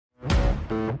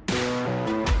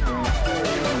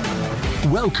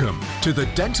Welcome to the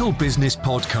Dental Business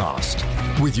Podcast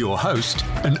with your host,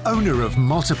 an owner of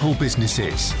multiple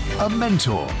businesses, a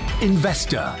mentor,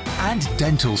 investor, and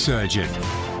dental surgeon,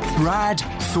 Brad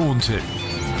Thornton.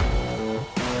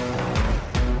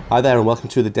 Hi there and welcome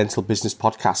to the Dental Business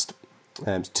Podcast.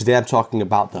 Today I'm talking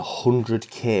about the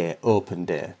 100k open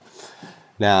day.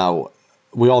 Now,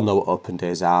 we all know what open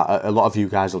days are. A lot of you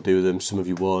guys will do them, some of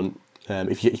you won't.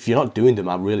 If you're not doing them,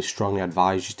 I really strongly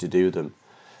advise you to do them.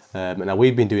 Now,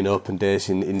 we've been doing open days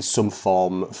in some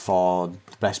form for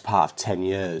the best part of 10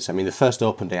 years. I mean, the first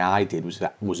open day I did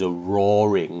was a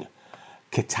roaring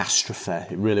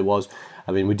catastrophe. It really was.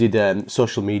 I mean, we did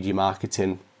social media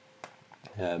marketing,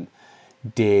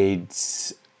 did,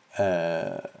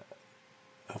 I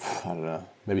don't know,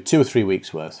 maybe 2 or 3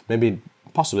 weeks worth, maybe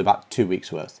possibly about 2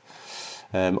 weeks worth.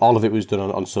 All of it was done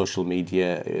on social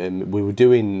media. We were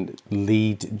doing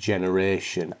lead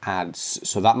generation ads,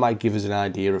 so that might give us an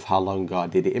idea of how long ago I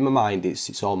did it. In my mind,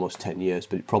 it's almost 10 years,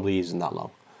 but it probably isn't that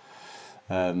long.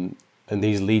 And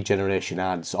these lead generation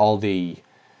ads, all the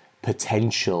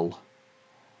potential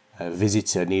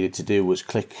visitor needed to do was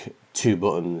click 2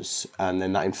 buttons, and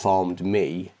then that informed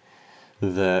me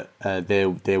that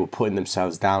they were putting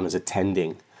themselves down as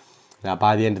attending. Now,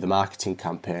 by the end of the marketing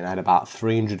campaign, I had about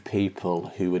 300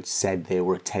 people who had said they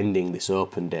were attending this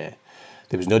open day.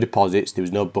 There was no deposits, there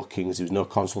was no bookings, there was no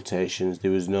consultations, there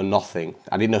was no nothing.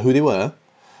 I didn't know who they were,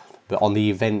 but on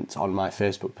the event on my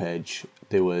Facebook page,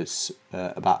 there was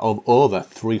about over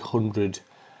 300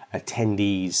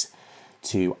 attendees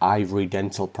to Ivory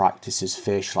Dental Practices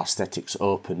Facial Aesthetics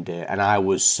Open Day, and I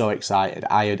was so excited.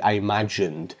 I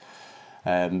imagined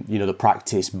the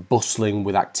practice bustling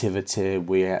with activity.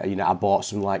 I bought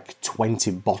some like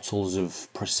 20 bottles of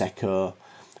Prosecco,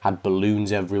 had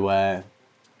balloons everywhere,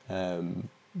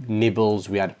 nibbles.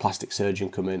 We had a plastic surgeon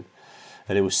come in,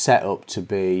 and it was set up to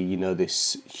be,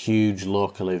 this huge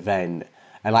local event,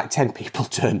 and like 10 people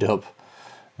turned up.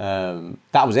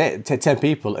 That was it, 10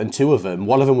 people, and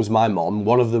one of them was my mom,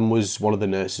 one of them was one of the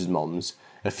nurses' moms,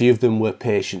 a few of them were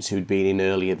patients who'd been in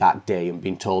earlier that day and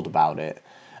been told about it.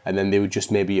 And then there were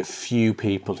just maybe a few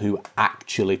people who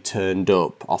actually turned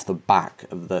up off the back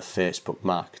of the Facebook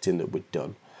marketing that we'd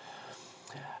done.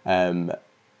 And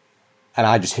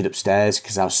I just hid upstairs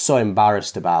because I was so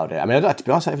embarrassed about it. I mean, to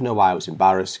be honest, I don't even know why I was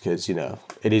embarrassed because,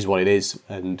 it is what it is.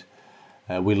 And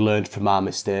we learned from our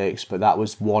mistakes. But that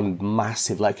was one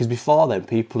massive, because before then,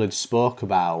 people had spoke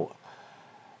about,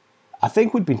 I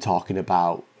think we'd been talking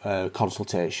about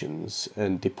consultations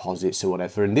and deposits or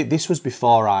whatever. And this was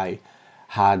before I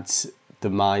had the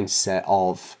mindset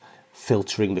of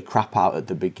filtering the crap out at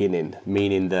the beginning,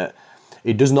 meaning that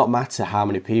it does not matter how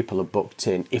many people are booked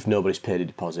in if nobody's paid a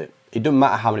deposit. It doesn't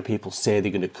matter how many people say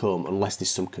they're going to come unless there's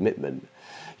some commitment.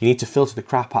 You need to filter the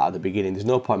crap out at the beginning. There's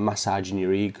no point massaging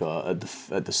your ego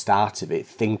at the start of it,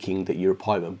 thinking that your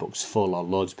appointment book's full or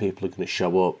loads of people are going to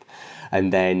show up,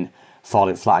 and then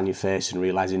falling flat on your face and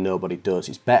realising nobody does.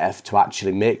 It's better to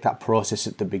actually make that process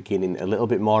at the beginning a little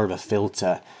bit more of a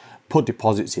filter. Put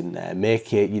deposits in there,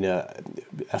 make it,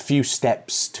 a few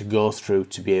steps to go through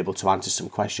to be able to answer some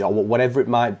questions or whatever it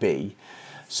might be,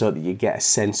 so that you get a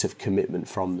sense of commitment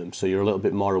from them. So you're a little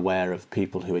bit more aware of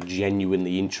people who are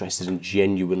genuinely interested and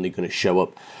genuinely going to show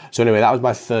up. So anyway, that was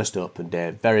my first open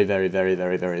day. Very, very, very,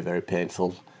 very, very, very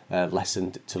painful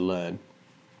lesson to learn.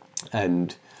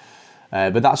 And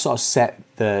but that sort of set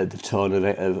the tone of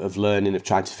it, of learning, of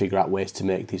trying to figure out ways to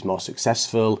make these more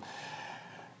successful.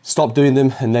 Stopped doing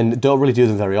them, and then don't really do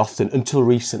them very often until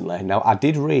recently. Now, I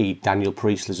did read Daniel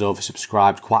Priestley's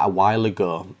Oversubscribed quite a while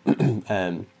ago,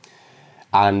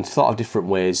 and thought of different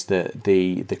ways that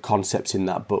the concepts in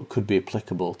that book could be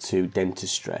applicable to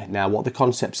dentistry. Now, what the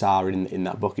concepts are in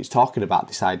that book, it's talking about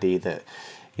this idea that,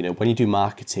 when you do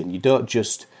marketing, you don't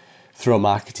just throw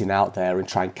marketing out there and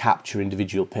try and capture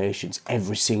individual patients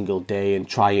every single day and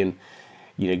try and,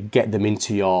 get them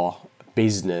into your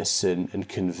business and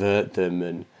convert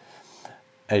them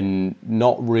and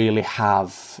not really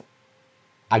have,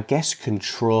 I guess,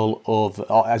 control over,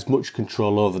 or as much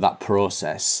control over that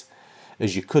process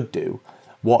as you could do.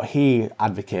 What he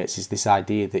advocates is this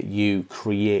idea that you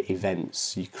create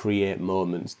events, you create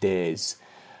moments, days,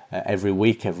 every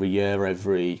week, every year,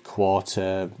 every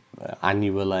quarter,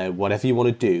 annually, whatever you want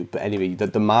to do. But anyway,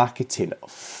 that the marketing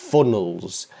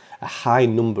funnels a high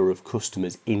number of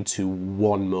customers into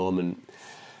one moment.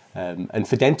 And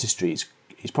for dentistry,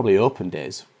 it's probably open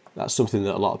days. That's something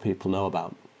that a lot of people know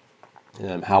about.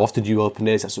 How often do you open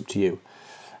days? That's up to you.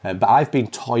 But I've been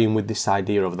toying with this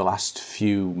idea over the last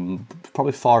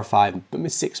probably 4 or 5, maybe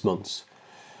 6 months,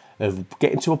 of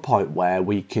getting to a point where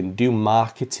we can do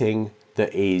marketing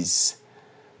that is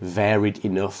varied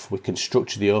enough. We can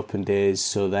structure the open days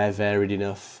so they're varied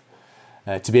enough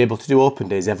to be able to do open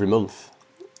days every month.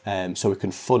 So we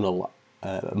can funnel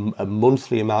a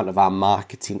monthly amount of our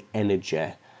marketing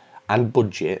energy and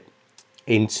budget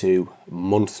into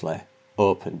monthly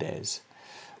open days.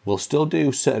 We'll still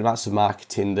do certain amounts of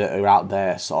marketing that are out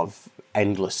there sort of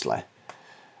endlessly,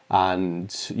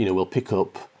 and we'll pick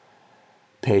up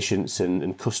patients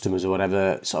and customers or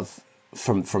whatever sort of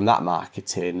from that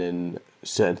marketing and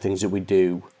certain things that we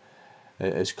do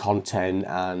as content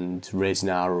and raising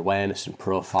our awareness and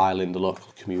profiling the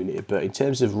local community. But in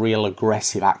terms of real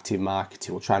aggressive active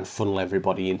marketing, we'll try and funnel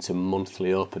everybody into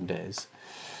monthly open days.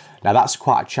 Now that's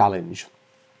quite a challenge.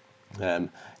 To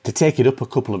take it up a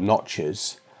couple of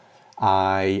notches,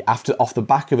 off the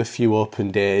back of a few open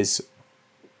days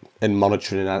and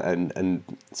monitoring and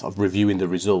sort of reviewing the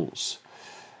results,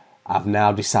 I've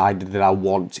now decided that I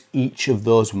want each of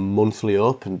those monthly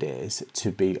open days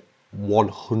to be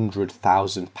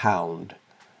 £100,000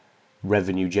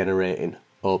 revenue generating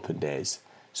open days.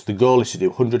 So the goal is to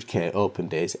do 100k open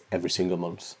days every single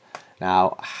month.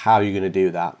 Now, how are you going to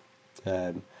do that?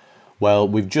 Well,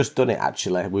 we've just done it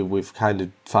actually. We've kind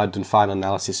of done final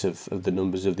analysis of the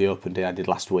numbers of the open day I did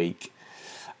last week,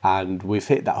 and we've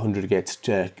hit that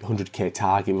 100k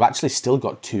target. We've actually still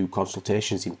got 2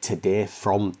 consultations in today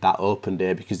from that open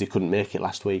day because they couldn't make it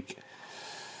last week.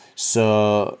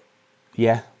 So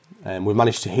yeah, we've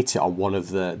managed to hit it on one of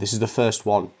this is the first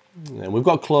one. And we've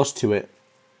got close to it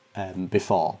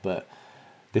before, but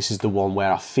this is the one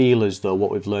where I feel as though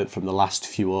what we've learned from the last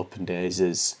few open days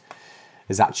has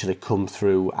actually come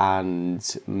through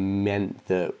and meant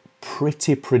that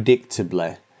pretty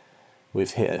predictably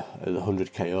we've hit the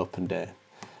 100k open day,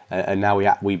 and now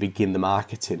we begin the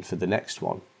marketing for the next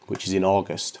one, which is in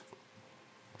August.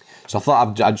 So I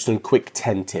thought I've just done quick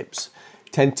 10 tips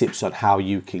on how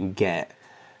you can get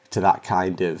to that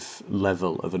kind of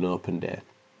level of an open day.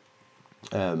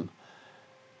 And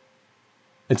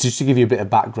just to give you a bit of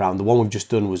background, the one we've just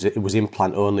done was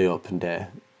implant only open day.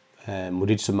 We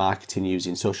did some marketing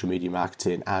using social media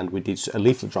marketing, and we did a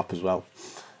leaflet drop as well.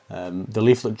 The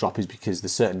leaflet drop is because the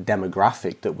certain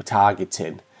demographic that we're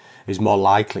targeting is more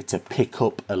likely to pick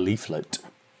up a leaflet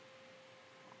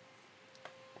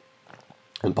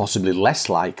and possibly less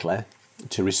likely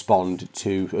to respond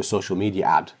to a social media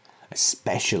ad,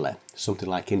 especially something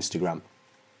like Instagram.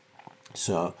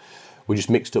 So we just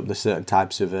mixed up the certain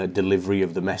types of delivery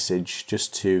of the message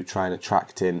just to try and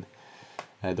attract in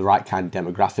the right kind of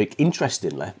demographic.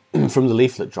 Interestingly, from the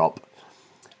leaflet drop,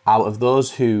 out of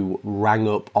those who rang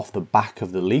up off the back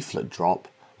of the leaflet drop,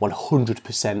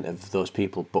 100% of those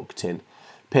people booked in,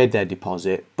 paid their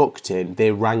deposit, booked in.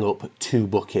 They rang up to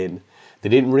book in. They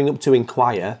didn't ring up to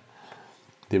inquire,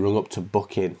 they rang up to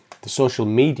book in. The social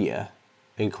media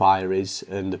inquiries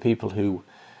and the people who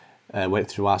went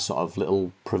through our sort of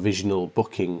little provisional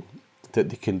booking that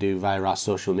they can do via our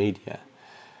social media,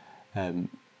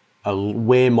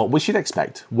 way more, we should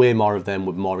expect way more of them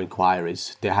with more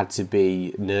inquiries. They had to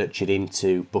be nurtured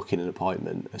into booking an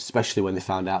appointment, especially when they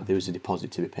found out there was a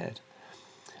deposit to be paid.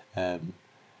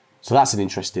 So that's an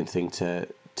interesting thing to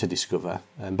discover.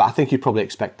 But I think you'd probably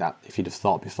expect that if you'd have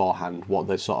thought beforehand what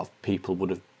the sort of people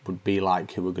would be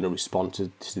like who were going to respond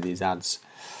to these ads.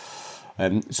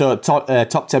 So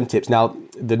top 10 tips. Now,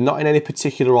 they're not in any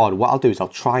particular order. What I'll do is I'll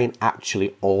try and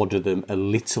actually order them a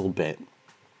little bit.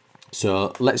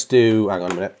 So let's do, hang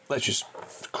on a minute, let's just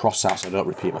cross out so I don't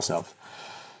repeat myself.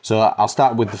 So I'll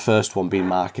start with the first one being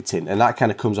marketing, and that kind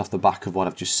of comes off the back of what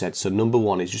I've just said. So number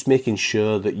one is just making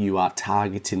sure that you are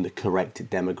targeting the correct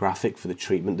demographic for the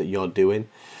treatment that you're doing.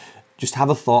 Just have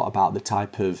a thought about the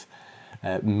type of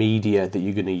media that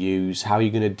you're going to use, how you're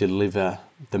going to deliver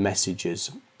the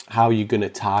messages, how you're going to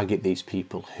target these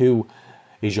people. Who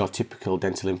is your typical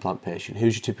dental implant patient?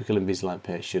 Who's your typical Invisalign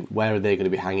patient? Where are they going to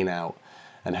be hanging out?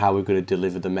 And how we're going to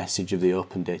deliver the message of the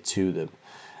open day to them,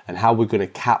 and how we're going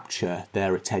to capture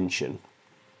their attention.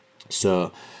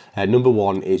 So number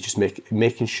one is just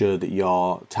making sure that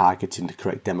you're targeting the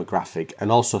correct demographic,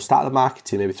 and also start the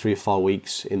marketing maybe 3 or 4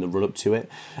 weeks in the run up to it.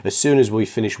 As soon as we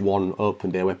finish one open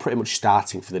day, we're pretty much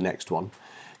starting for the next one.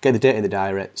 Get the date in the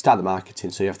diary, start the marketing,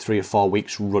 so you have 3 or 4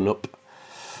 weeks run up.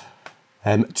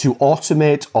 To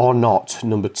automate or not,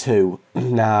 number two.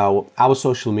 Now, our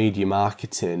social media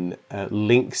marketing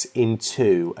links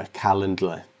into a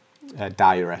calendar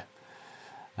diary.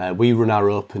 We run our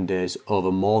open days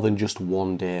over more than just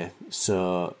one day,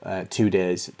 so 2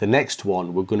 days. The next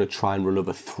one, we're going to try and run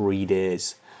over 3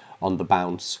 days on the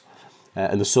bounce.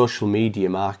 And the social media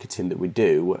marketing that we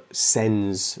do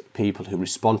sends people who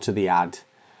respond to the ad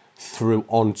through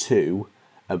onto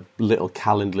a little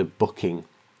Calendly booking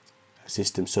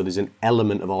system. So there's an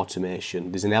element of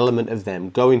automation. There's an element of them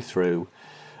going through,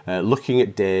 looking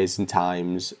at days and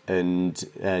times and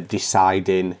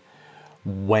deciding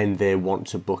when they want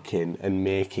to book in and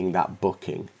making that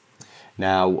booking.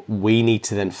 Now, we need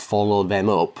to then follow them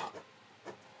up.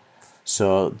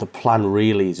 So the plan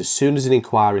really is, as soon as an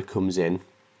inquiry comes in,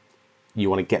 you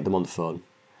want to get them on the phone.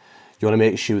 You want to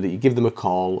make sure that you give them a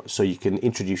call so you can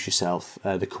introduce yourself.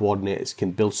 The coordinators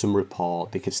can build some rapport.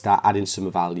 They can start adding some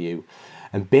value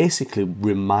and basically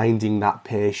reminding that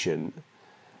patient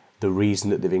the reason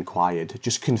that they've inquired,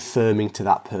 just confirming to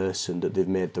that person that they've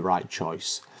made the right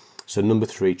choice. So number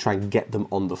 3, try and get them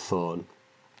on the phone.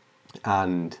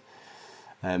 And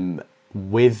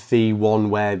with the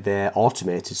one where they're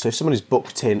automated, so if someone is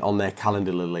booked in on their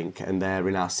Calendly link and they're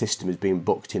in our system is being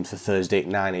booked in for Thursday at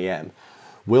 9 a.m,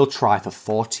 we'll try for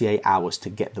 48 hours to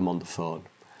get them on the phone.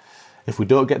 If we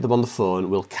don't get them on the phone,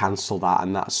 we'll cancel that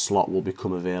and that slot will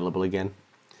become available again.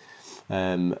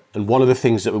 And one of the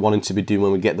things that we're wanting to be doing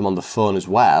when we get them on the phone as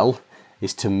well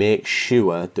is to make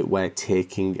sure that we're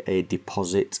taking a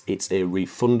deposit. It's a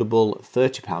refundable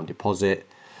 £30 deposit.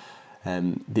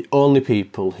 The only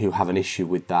people who have an issue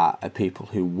with that are people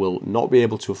who will not be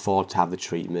able to afford to have the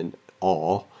treatment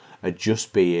or are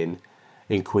just being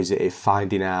inquisitive,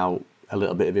 finding out a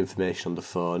little bit of information on the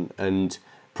phone and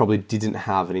probably didn't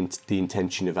have the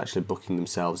intention of actually booking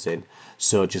themselves in.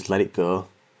 So just let it go.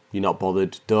 You're not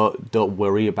bothered. Don't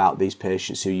worry about these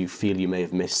patients who you feel you may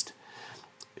have missed.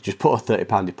 Just put a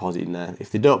 £30 deposit in there. If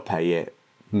they don't pay it,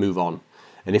 move on.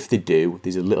 And if they do,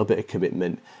 there's a little bit of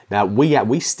commitment. Now,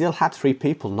 we still had 3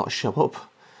 people not show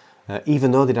up,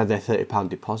 even though they'd had their £30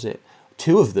 deposit.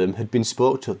 2 of them had been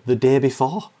spoke to the day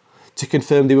before to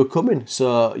confirm they were coming.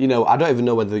 So, you know, I don't even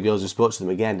know whether the girls have spoke to them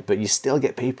again, but you still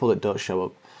get people that don't show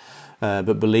up.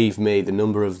 But believe me, the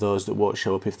number of those that won't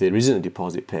show up if there isn't a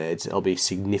deposit paid, it'll be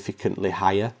significantly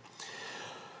higher.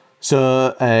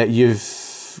 So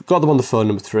you've got them on the phone,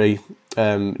 number 3.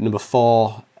 Number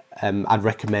 4, I'd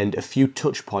recommend a few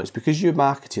touch points because you're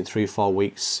marketing 3 or 4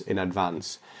 weeks in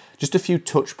advance. Just a few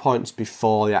touch points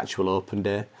before the actual open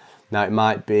day. Now, it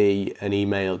might be an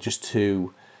email just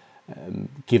to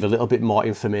give a little bit more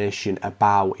information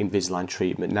about Invisalign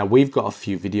treatment. Now, we've got a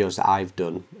few videos that I've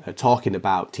done talking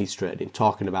about teeth straightening,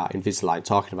 talking about Invisalign,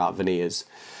 talking about veneers.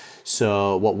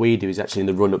 So what we do is actually in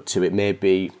the run up to it,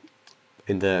 maybe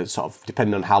in the sort of,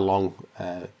 depending on how long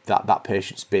that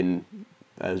patient's been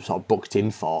sort of booked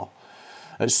in for,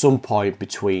 at some point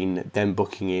between them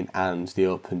booking in and the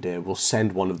open day, we'll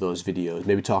send one of those videos,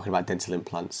 maybe talking about dental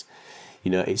implants. You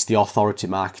know, it's the authority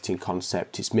marketing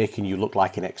concept. It's making you look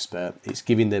like an expert. It's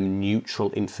giving them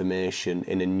neutral information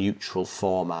in a neutral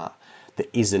format that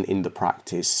isn't in the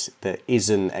practice, that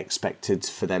isn't expected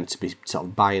for them to be sort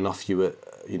of buying off you,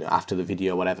 after the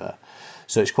video, whatever.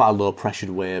 So it's quite a low pressured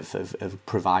way of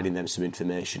providing them some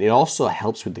information. It also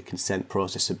helps with the consent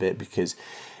process a bit because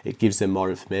it gives them more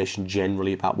information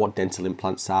generally about what dental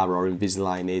implants are or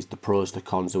Invisalign is, the pros, the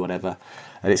cons or whatever.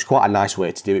 And it's quite a nice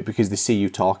way to do it because they see you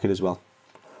talking as well.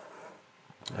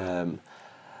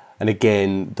 And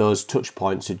again, those touch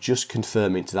points are just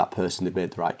confirming to that person they've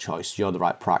made the right choice, you're the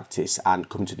right practice, and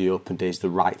coming to the open day is the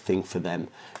right thing for them.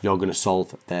 You're going to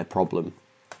solve their problem.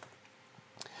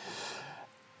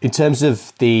 In terms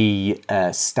of the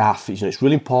staff, it's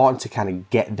really important to kind of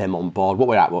get them on board. What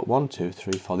we're at, 1, 2,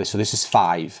 3, 4, so this is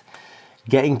 5.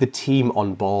 Getting the team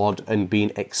on board and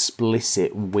being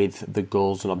explicit with the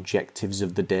goals and objectives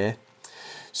of the day.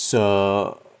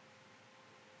 So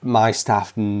my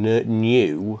staff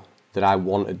knew that I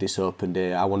wanted this open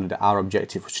day. Our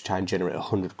objective was to try and generate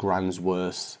 100 grand's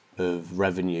worth of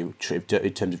revenue in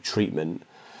terms of treatment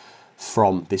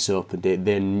from this open day.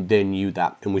 They knew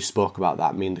that, and we spoke about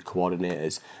that, me and the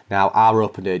coordinators. Now, our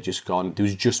open day had just gone. There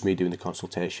was just me doing the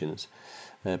consultations.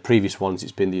 Previous ones,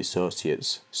 it's been the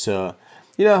associates. So,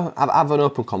 have an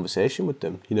open conversation with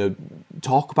them.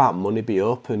 Talk about money, be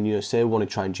open. Say we want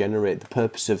to try and generate. The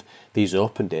purpose of these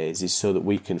open days is so that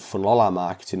we can funnel all our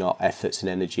marketing, our efforts and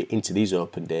energy into these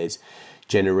open days,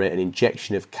 generate an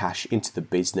injection of cash into the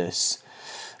business,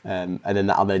 and then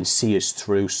that'll then see us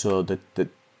through so that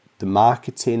the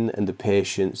marketing and the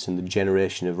patients and the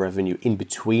generation of revenue in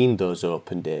between those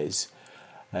open days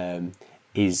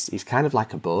is kind of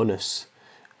like a bonus.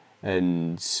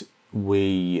 And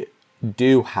we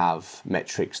do have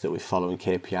metrics that we follow and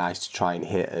KPIs to try and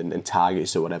hit and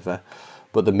targets or whatever.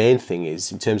 But the main thing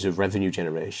is, in terms of revenue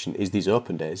generation, is these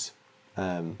open days.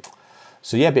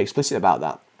 So yeah, be explicit about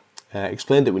that.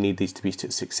 explained that we need these to be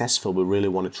successful. We really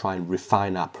want to try and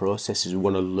refine our processes. We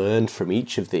want to learn from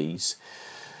each of these.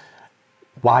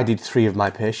 Why did 3 of my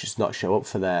patients not show up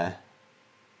for their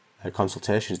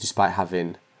consultations despite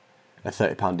having a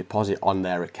 £30 deposit on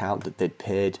their account that they'd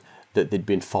paid, that they'd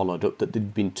been followed up, that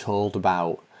they'd been told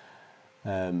about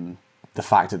the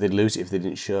fact that they'd lose it if they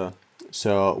didn't show?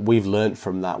 So we've learned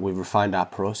from that. We've refined our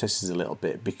processes a little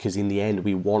bit, because in the end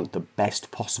we want the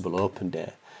best possible open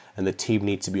day, and the team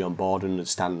need to be on board and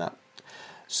understand that,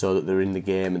 so that they're in the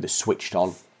game and they're switched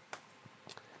on.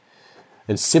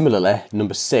 And similarly,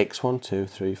 number 6, 1, 2,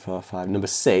 3, 4, 5, number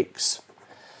 6,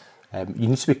 you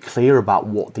need to be clear about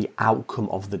what the outcome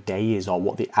of the day is, or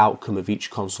what the outcome of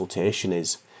each consultation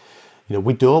is. You know,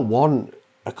 we don't want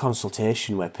a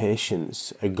consultation where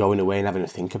patients are going away and having to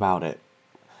think about it.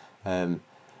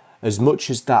 As much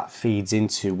as that feeds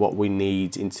into what we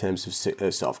need in terms of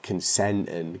sort of consent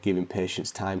and giving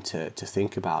patients time to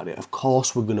think about it, of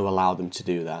course we're going to allow them to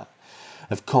do that.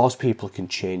 Of course people can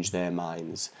change their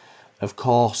minds. Of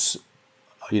course,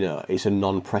 you know, it's a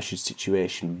non-pressured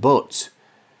situation, but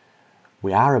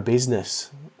we are a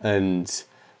business, and,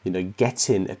 you know,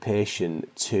 getting a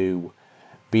patient to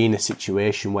be in a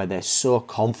situation where they're so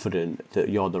confident that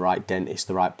you're the right dentist,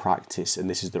 the right practice, and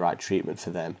this is the right treatment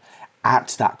for them at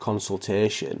that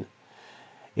consultation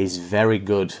is very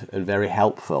good and very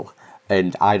helpful.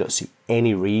 And I don't see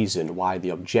any reason why the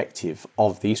objective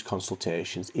of these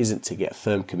consultations isn't to get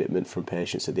firm commitment from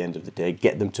patients at the end of the day,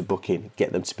 get them to book in,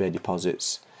 get them to pay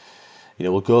deposits. You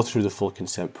know, we'll go through the full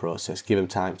consent process, give them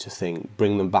time to think,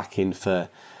 bring them back in for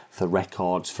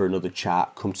records, for another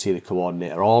chat, come to see the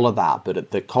coordinator, all of that. But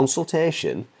at the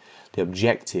consultation, the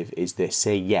objective is they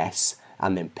say yes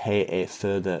and then pay a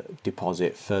further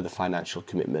deposit, further financial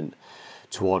commitment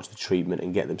towards the treatment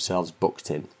and get themselves booked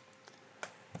in.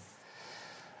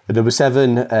 And number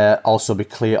 7, also be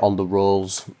clear on the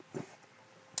roles.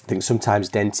 I think sometimes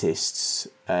dentists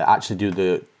actually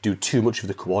do too much of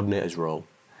the coordinator's role.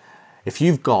 If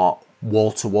you've got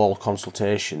wall-to-wall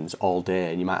consultations all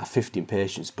day and you might have 15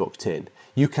 patients booked in,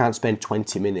 you can't spend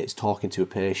 20 minutes talking to a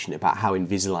patient about how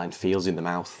Invisalign feels in the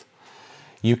mouth.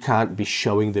 You can't be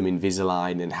showing them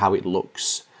Invisalign and how it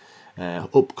looks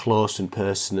up close and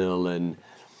personal, and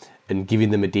giving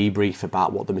them a debrief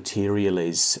about what the material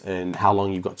is and how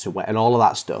long you've got to wait and all of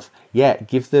that stuff. Yeah,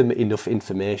 give them enough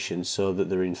information so that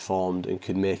they're informed and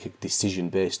can make a decision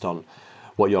based on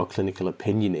what your clinical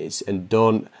opinion is, and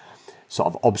don't sort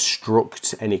of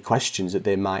obstruct any questions that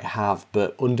they might have,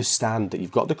 but understand that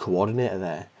you've got the coordinator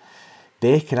there.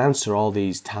 They can answer all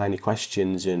these tiny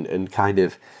questions and kind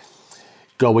of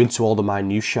go into all the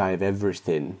minutiae of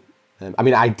everything. I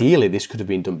mean, ideally, this could have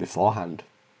been done beforehand.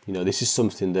 You know, this is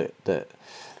something that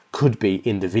could be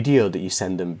in the video that you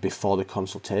send them before the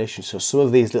consultation. So some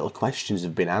of these little questions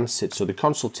have been answered. So the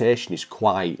consultation is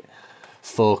quite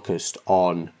focused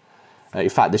on, in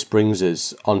fact, this brings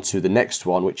us on to the next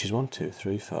one, which is 1, 2,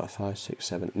 3, 4, 5, 6,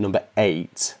 7. Number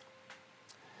 8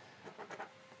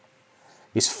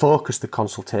 is focus the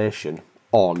consultation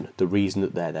on the reason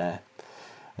that they're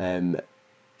there.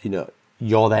 You know,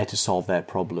 you're there to solve their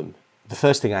problem. The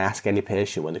first thing I ask any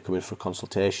patient when they come in for a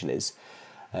consultation is,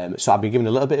 so I've been given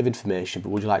a little bit of information, but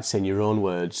would you like to say in your own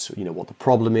words, you know, what the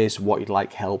problem is, what you'd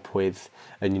like help with,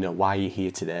 and, you know, why you're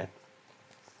here today?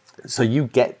 So you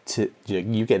get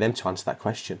them to answer that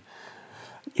question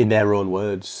in their own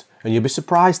words, and you'll be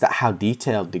surprised at how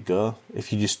detailed they go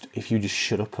if you just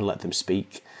shut up and let them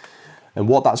speak. And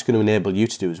what that's going to enable you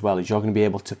to do as well is you're going to be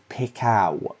able to pick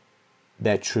out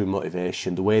their true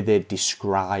motivation, the way they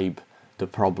describe the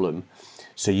problem,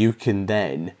 so you can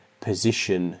then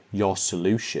position your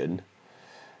solution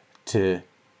to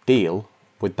deal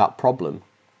with that problem.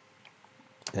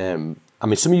 I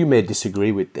mean, some of you may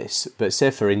disagree with this, but say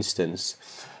for instance,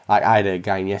 I had a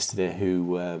guy yesterday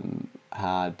who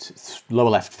had lower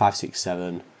left 5, 6,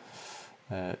 7,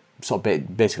 sort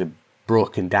of basically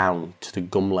broken down to the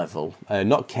gum level,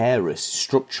 not careless,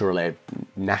 structurally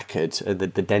knackered.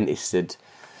 The dentist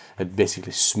had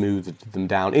basically smoothed them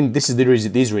down. These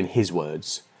are in his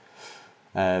words,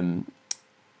 and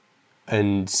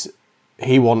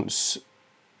he wants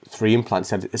 3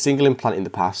 implants. He had a single implant in the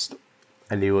past,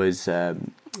 and he was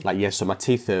like, yeah, so my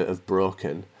teeth have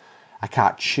broken. I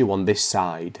can't chew on this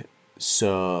side.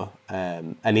 So,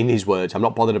 and in his words, I'm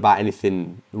not bothered about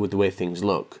anything with the way things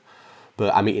look,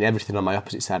 but I'm eating everything on my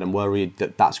opposite side. I'm worried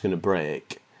that that's going to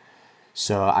break.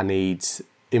 So I need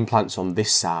implants on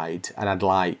this side, and I'd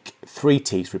like 3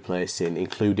 teeth replacing,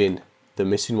 including the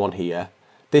missing one here,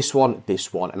 this one,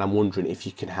 and I'm wondering if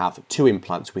you can have 2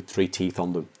 implants with 3 teeth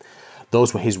on them.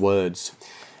 Those were his words.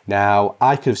 Now,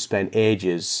 I could have spent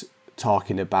ages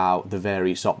talking about the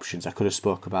various options. I could have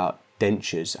spoke about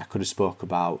dentures. I could have spoke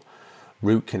about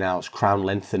root canals, crown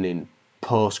lengthening,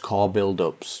 post-core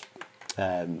build-ups,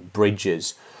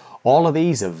 bridges. All of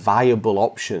these are viable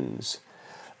options.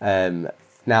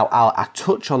 Now, I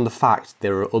touch on the fact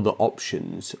there are other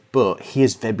options, but he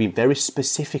has been very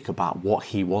specific about what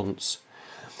he wants.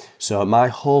 So my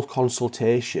whole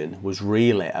consultation was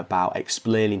really about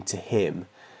explaining to him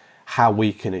how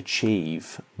we can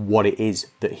achieve what it is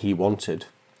that he wanted.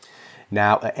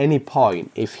 Now, at any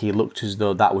point, if he looked as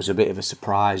though that was a bit of a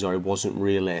surprise or he wasn't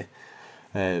really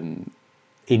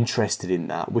interested in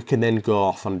that, we can then go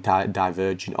off on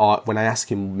diverging. Or when I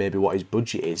ask him maybe what his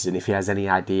budget is and if he has any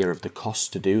idea of the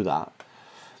cost to do that,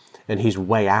 and he's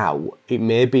way out, it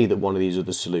may be that one of these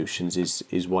other solutions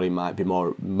is what he might be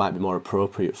more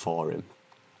appropriate for him.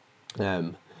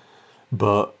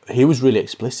 But he was really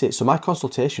explicit. So my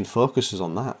consultation focuses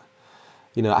on that.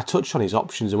 You know, I touch on his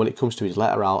options, and when it comes to his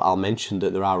letter, I'll mention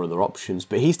that there are other options,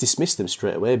 but he's dismissed them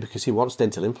straight away because he wants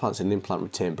dental implants and an implant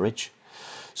retained bridge.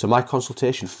 So my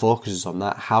consultation focuses on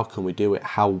that. How can we do it?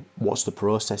 What's the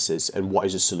processes, and what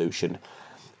is a solution?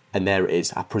 And there it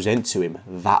is. I present to him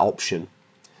that option.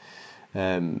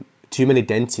 Too many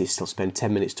dentists will spend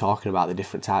 10 minutes talking about the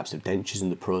different types of dentures and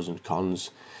the pros and cons.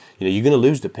 You know, you're going to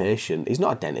lose the patient. He's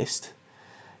not a dentist.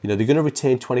 You know, they're going to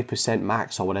retain 20%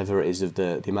 max or whatever it is of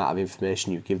the amount of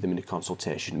information you give them in a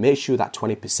consultation. Make sure that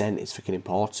 20% is freaking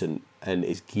important and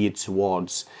is geared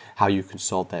towards how you can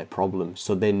solve their problem,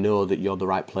 so they know that you're the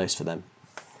right place for them.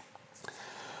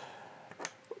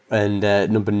 And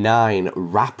number 9,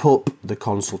 wrap up the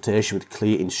consultation with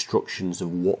clear instructions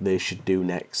of what they should do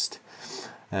next.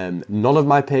 None of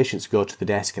my patients go to the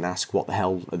desk and ask what the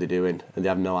hell are they doing, and they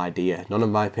have no idea. None of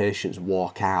my patients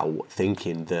walk out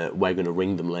thinking that we're going to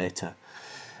ring them later.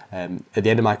 At the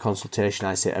end of my consultation,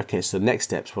 I say, okay, so next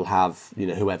steps we'll have, you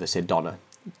know, whoever, say Donna.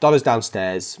 Donna's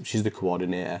downstairs, she's the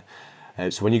coordinator.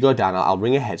 So when you go down, I'll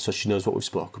ring ahead so she knows what we've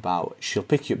spoke about. She'll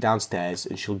pick you up downstairs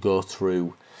and she'll go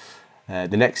through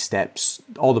the next steps,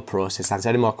 all the process, answer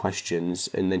any more questions,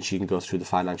 and then she can go through the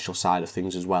financial side of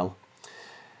things as well.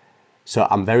 So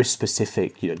I'm very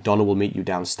specific. You know, Donna will meet you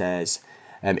downstairs.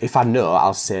 If I know,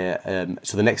 I'll say,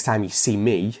 so the next time you see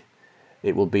me,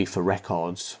 it will be for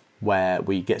records, where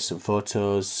we get some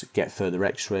photos, get further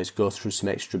x-rays, go through some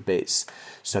extra bits,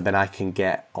 so then I can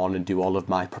get on and do all of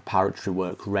my preparatory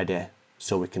work ready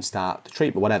so we can start the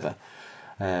treatment, whatever.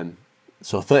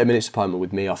 So a 30 minutes appointment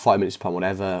with me or 40 minutes appointment,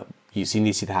 whatever. You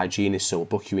need to see the hygienist, so we'll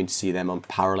book you in to see them on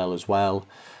parallel as well.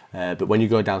 But when you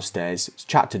go downstairs,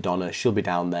 chat to Donna, she'll be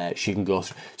down there, she can go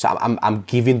through. So I'm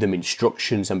giving them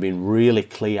instructions, I'm being really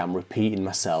clear, I'm repeating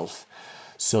myself,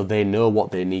 so they know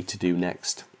what they need to do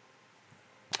next.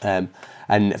 And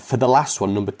for the last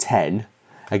one, number 10,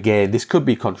 again, this could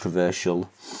be controversial,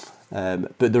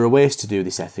 but there are ways to do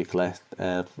this ethically.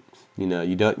 You know,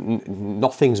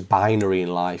 nothing's binary in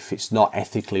life. It's not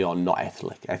ethically or not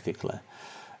ethically.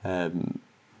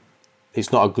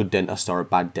 It's not a good dentist or a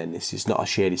bad dentist. It's not a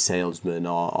shady salesman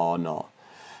or not.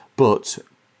 But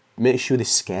make sure there's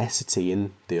scarcity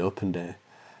in the open day.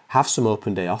 Have some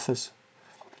open day offers.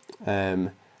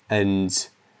 And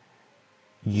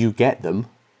you get them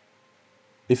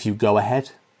if you go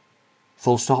ahead.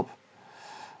 Full stop.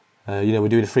 You know, we're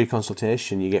doing a free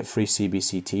consultation. You get free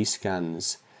CBCT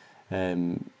scans,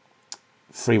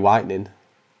 free whitening,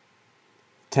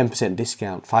 10%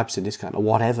 discount, 5% discount, or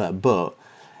whatever. But,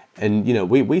 and you know,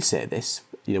 we say this,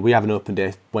 you know, we have an open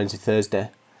day Wednesday, Thursday.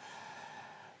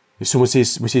 If we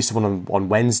see someone on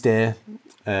Wednesday,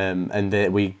 and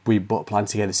we plan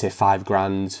together, say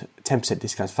 $5,000, 10%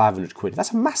 discount, 500 quid.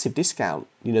 That's a massive discount.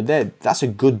 You know, that's a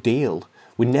good deal.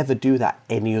 We never do that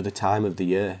any other time of the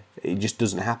year. It just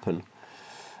doesn't happen.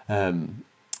 And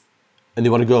they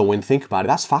want to go and think about it.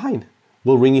 That's fine.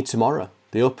 We'll ring you tomorrow.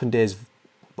 The open days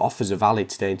offers are valid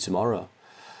today and tomorrow.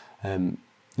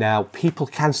 Now, people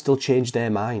can still change their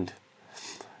mind.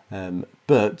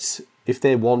 But if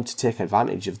they want to take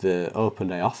advantage of the open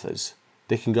day offers,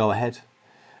 they can go ahead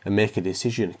and make a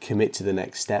decision, commit to the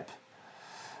next step.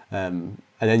 And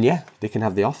then, yeah, they can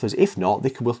have the offers. If not,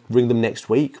 we'll ring them next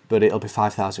week, but it'll be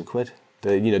 5,000 quid.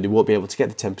 They won't be able to get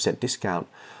the 10% discount.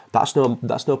 That's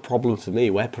no problem for me.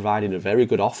 We're providing a very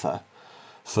good offer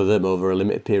for them over a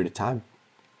limited period of time.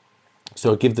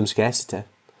 So give them scarcity.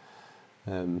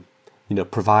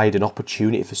 Provide an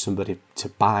opportunity for somebody to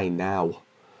buy now.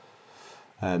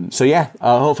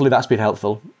 Hopefully that's been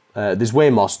helpful. There's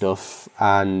way more stuff,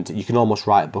 and you can almost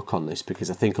write a book on this, because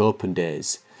I think open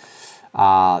days,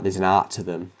 there's an art to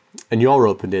them, and your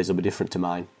open days will be different to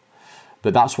mine.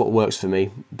 But that's what works for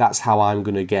me. That's how I'm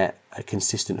going to get a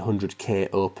consistent 100k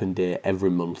open day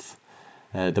every month.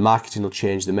 The marketing will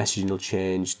change, the messaging will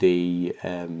change, the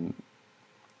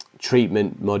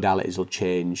treatment modalities will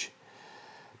change.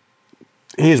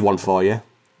 Here's one for you.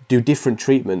 Do different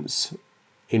treatments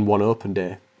in one open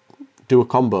day. Do a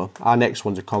combo. Our next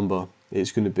one's a combo.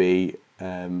 It's going to be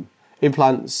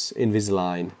implants,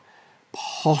 Invisalign,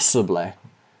 possibly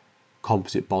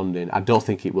composite bonding. I don't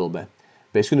think it will be,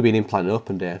 but it's going to be an implant and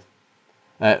open day.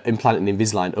 Implant and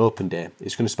Invisalign open day.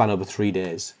 It's going to span over 3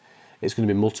 days. It's going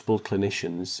to be multiple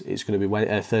clinicians. It's going to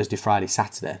be Thursday, Friday,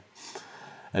 Saturday,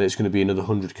 and it's going to be another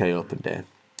 100k open day.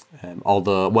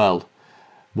 Although, well,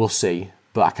 we'll see,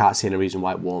 but I can't see any reason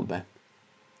why it won't be.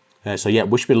 So yeah,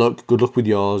 wish me luck. Good luck with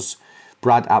yours.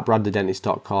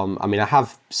 Brad@bradthedentist.com. I mean, I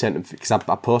have sent them because I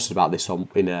posted about this on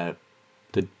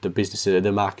the business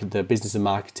and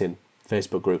marketing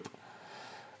Facebook group,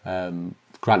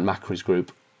 Grant Macquarie's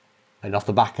group, and off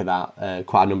the back of that,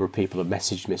 quite a number of people have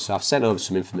messaged me. So I've sent over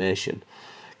some information,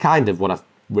 kind of what I've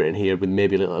written here, with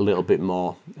maybe a little bit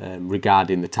more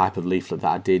regarding the type of leaflet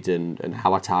that I did and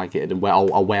how I targeted and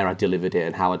where I delivered it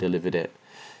and how I delivered it.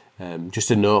 Just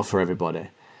a note for everybody: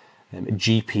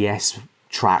 GPS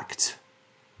tracked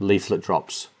leaflet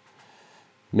drops.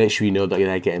 Make sure you know that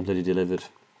they're getting bloody delivered.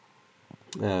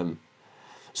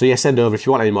 So yeah, send over if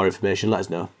you want any more information. Let us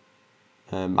know.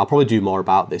 I'll probably do more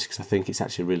about this because I think it's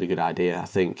actually a really good idea. I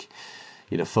think,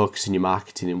 focusing your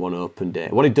marketing in one open day.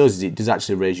 What it does is it does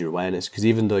actually raise your awareness, because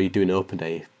even though you're doing open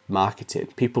day marketing,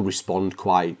 people respond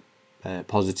quite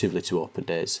positively to open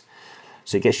days.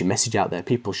 So it gets your message out there.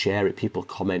 People share it, people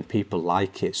comment, people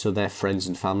like it, so their friends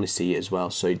and family see it as well.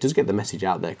 So it does get the message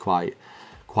out there quite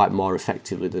more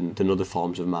effectively than other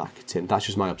forms of marketing. That's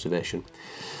just my observation.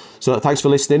 So thanks for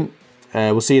listening.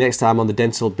 We'll see you next time on the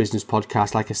Dental Business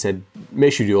Podcast. Like I said,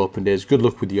 make sure you do open days. Good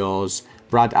luck with yours.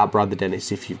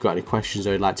 Brad@BradTheDentist if you've got any questions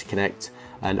or you'd like to connect.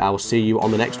 And I will see you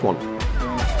on the next one.